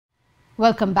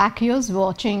Welcome back, you're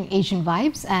watching Asian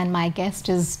Vibes, and my guest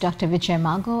is Dr. Vijay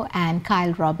Mago and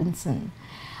Kyle Robinson.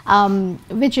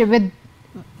 Vijay,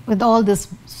 with all this,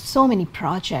 so many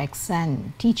projects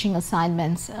and teaching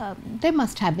assignments, there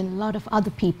must have been a lot of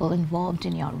other people involved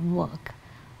in your work,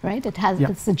 right?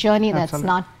 It's a journey that's Absolutely.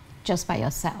 not just by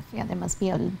yourself. Yeah, there must be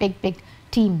a big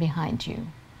team behind you.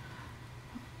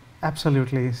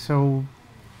 Absolutely. So,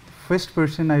 the first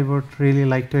person I would really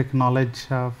like to acknowledge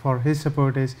for his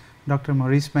support is Dr.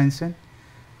 Maurice Benson,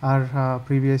 our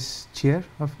previous chair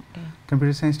of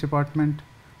Computer Science Department,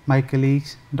 my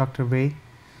colleagues, Dr. Wei,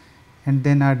 and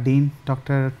then our dean,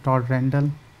 Dr. Todd Randall,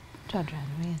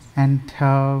 Yes. and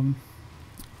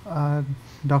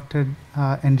Dr.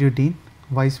 Andrew Dean,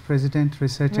 Vice President,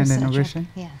 Research and Innovation,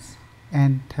 Yes.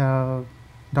 and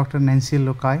Dr. Nancy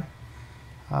Lokai,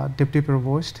 Deputy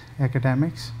Provost,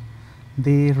 Academics.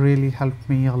 They really helped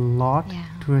me a lot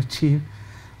to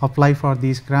apply for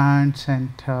these grants and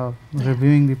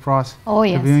reviewing the process,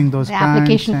 reviewing those the grants.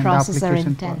 application process are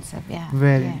application intensive,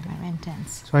 very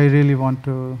intense. So I really want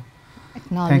to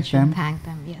Acknowledge and thank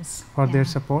them, yes. for their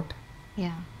support.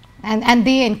 Yeah, and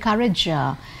they encourage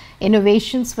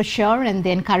innovations for sure, and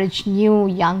they encourage new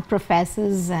young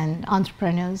professors and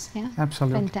entrepreneurs. Yeah,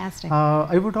 Absolutely. Fantastic.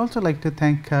 I would also like to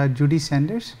thank Judy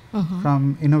Sanders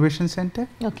from Innovation Center.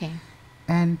 Okay.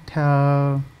 And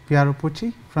Piero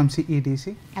Pucci from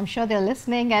CEDC. I'm sure they're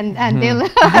listening, and they'll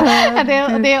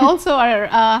they also are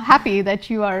happy that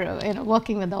you are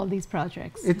working with all these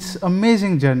projects. It's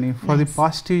amazing journey. For the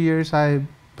past 2 years, I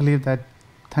believe that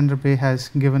Thunder Bay has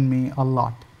given me a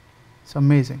lot. It's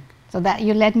amazing. So that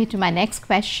you led me to my next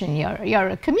question.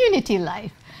 Your community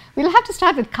life. We'll have to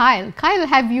start with Kyle. Kyle,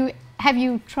 have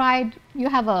you tried? You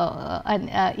have an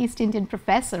East Indian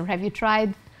professor. Have you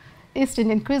tried East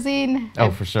Indian cuisine?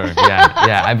 Oh, for sure.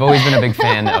 Yeah. I've always been a big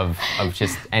fan of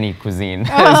just any cuisine,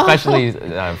 especially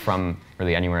from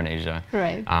really anywhere in Asia.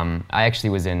 Right. I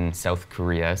actually was in South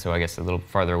Korea, so I guess a little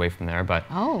farther away from there, but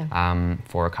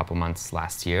for a couple months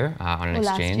last year on an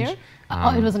exchange. Last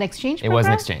year? It was an exchange program? It was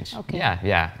an exchange. Okay.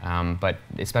 Yeah. But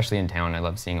especially in town, I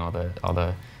love seeing all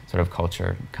the sort of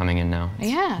culture coming in now.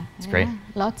 It's great.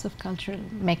 Lots of cultural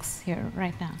mix here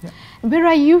right now. Yeah. Where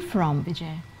are you from,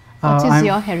 Vijay? What is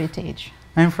your heritage?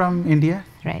 I'm from India,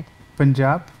 right?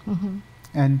 Punjab,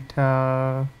 and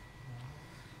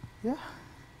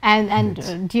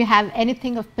And do you have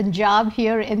anything of Punjab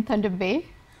here in Thunder Bay?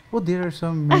 Oh, there are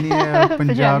so many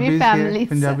Punjabi families.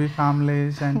 Punjabi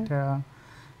families, and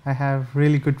I have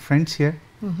really good friends here.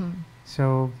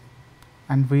 So,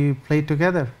 and we play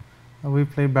together. We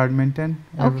play badminton.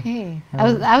 Okay.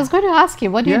 I was going to ask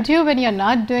you, what do you do when you're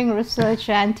not doing research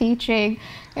and teaching?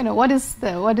 What is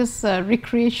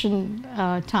recreation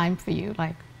time for you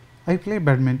like? I play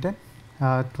badminton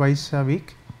twice a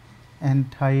week, and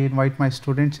I invite my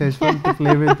students as well to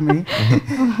play with me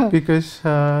because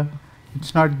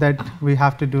it's not that we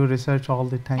have to do research all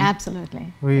the time.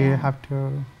 Absolutely. We have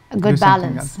to a good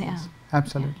balance. Yeah.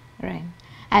 Absolutely. Yeah. Right.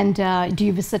 And do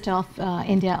you visit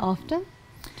India often?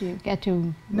 Do you get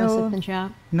to visit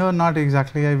Punjab? No, not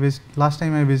exactly. Last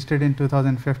time I visited in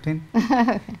 2015,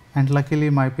 and luckily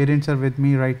my parents are with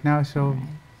me right now, so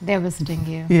they're visiting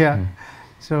you. Yeah,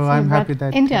 so I'm happy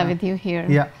that India with you here.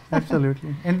 Yeah,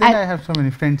 absolutely. And then I have so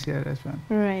many friends here as well.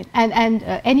 Right. And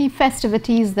any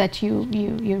festivities that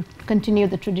you continue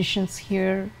the traditions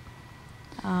here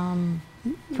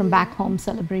from back home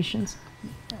celebrations?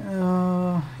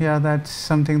 Yeah, that's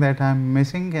something that I'm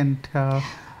missing, and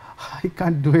I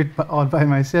can't do it all by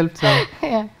myself, so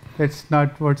that's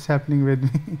not what's happening with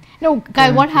me. No,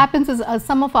 Kyle, what happens is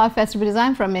some of our festivities,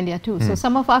 I'm from India too, so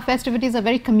some of our festivities are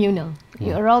very communal.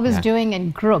 You're always doing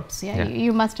in groups.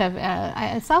 You must have,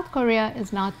 South Korea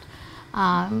is not,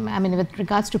 I mean, with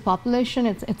regards to population,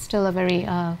 it's still a very,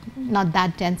 not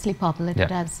that densely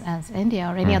populated as India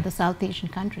or any other South Asian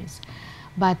countries.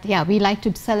 But yeah, we like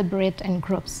to celebrate in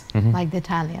groups, like the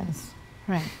Italians,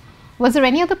 right? Was there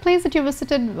any other place that you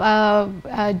visited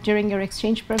during your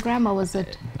exchange program, or was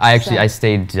it? I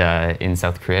stayed in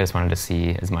South Korea. I just wanted to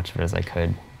see as much of it as I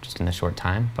could, just in a short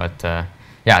time. But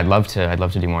yeah, I'd love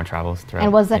to do more travels throughout.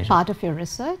 And was that Asia. part of your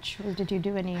research, or did you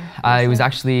do any? It was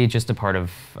actually just a part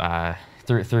of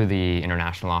through the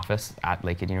international office at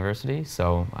Lakehead University.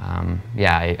 So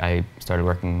yeah, I started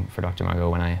working for Dr. Mago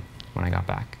when I got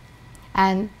back.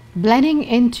 And blending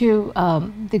into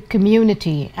the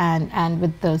community and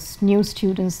with those new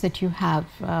students that you have,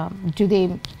 do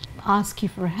they ask you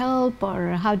for help,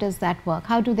 or how does that work?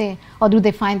 How do they, or do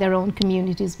they find their own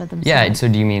communities for themselves? Yeah, so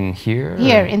do you mean here?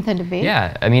 Here in Thunder Bay?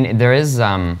 Yeah, I mean, there is,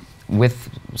 with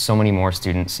so many more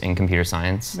students in computer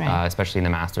science, Right. especially in the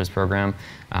master's program,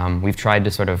 we've tried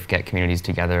to sort of get communities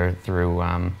together through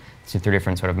through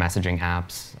different sort of messaging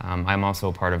apps. I'm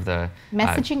also part of the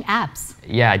Messaging apps.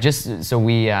 Yeah, just so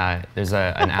we there's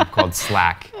an app called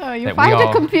Slack. Oh, you that find we a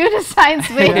all, computer science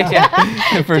way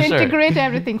for to sure. integrate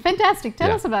everything. Fantastic. Tell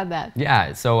Yeah. us about that.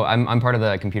 Yeah, so I'm part of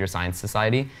the Computer Science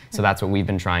Society, so that's what we've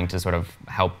been trying to sort of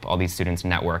help all these students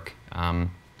network, and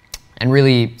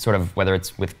really sort of whether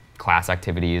it's with class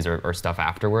activities or stuff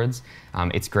afterwards,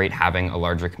 it's great having a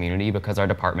larger community because our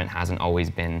department hasn't always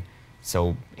been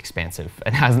so expansive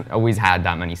and hasn't always had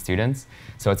that many students.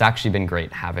 So it's actually been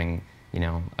great having, you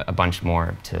know, a bunch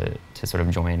more to sort of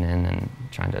join in and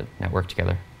trying to network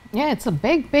together. Yeah, it's a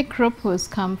big group who has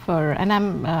come for, and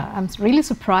I'm really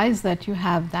surprised that you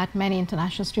have that many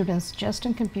international students just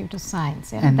in computer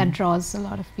science. Yeah, And that draws a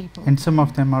lot of people. And some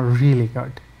of them are really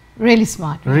good. Really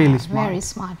smart. Really yeah, smart. Very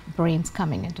smart brains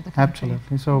coming into the country.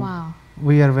 Absolutely. So Wow,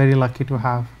 we are very lucky to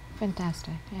have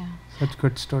fantastic. Yeah. such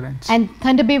good students. And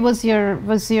Thunder Bay was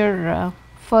your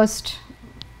first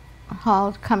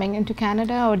haul coming into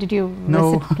Canada, or did you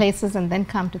No. visit places and then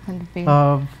come to Thunder Bay?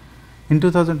 In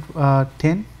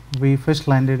 2010, we first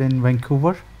landed in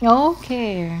Vancouver.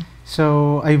 Okay.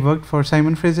 So I worked for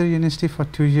Simon Fraser University for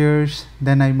 2 years.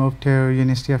 Then I moved to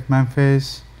University of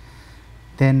Memphis.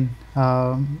 Then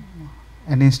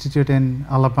an institute in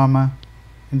Alabama,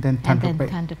 and then Thunder And then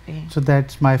Bay. Thunder Bay. So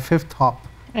that's my fifth hop,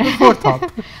 fourth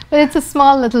hop. But it's a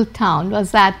small little town.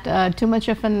 Was that too much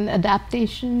of an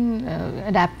adaptation,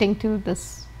 adapting to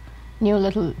this new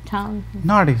little town?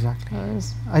 Not exactly. Or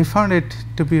is- I found it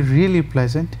to be really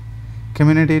pleasant,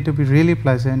 community to be really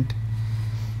pleasant.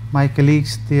 My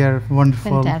colleagues, they are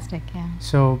wonderful. Fantastic, yeah.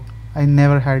 So I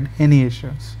never had any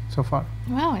issues so far.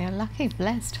 Wow, you're lucky,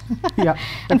 blessed. Yeah.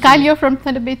 And Kyle, you're from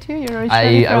Thunder Bay too? You're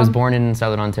originally I was from- born in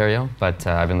Southern Ontario, but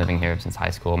I've been living here since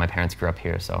high school. My parents grew up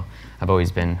here, so I've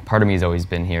always been, part of me has always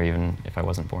been here, even if I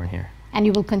wasn't born here. And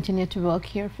you will continue to work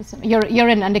here for some. You're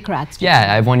an undergrad student.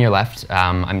 Yeah, I have 1 year left.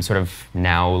 I'm sort of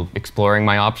now exploring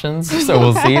my options, so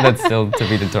we'll see. That's still to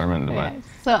be determined. But Yes.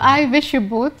 So I wish you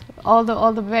both all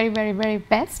the very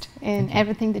best in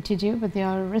everything that you do with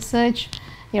your research,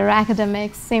 your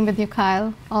academics. Same with you,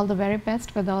 Kyle. All the very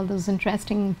best with all those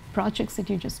interesting projects that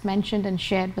you just mentioned and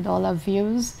shared with all our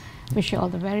viewers. Wish you all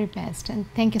the very best, and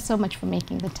thank you so much for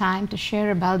making the time to share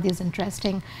about these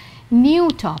interesting new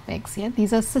topics. Yeah,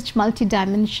 these are such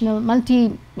multi-dimensional,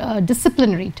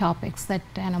 multi-disciplinary topics that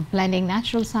blending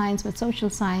natural science with social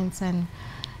science and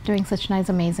doing such nice,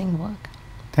 amazing work.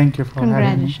 Thank you for having me.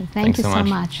 Congratulations. Thank Thanks you so so much.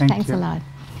 much. Thank Thanks a you. lot.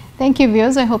 Thank you,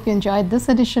 viewers. I hope you enjoyed this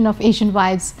edition of Asian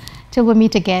Vibes. Till we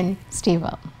meet again, stay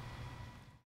well.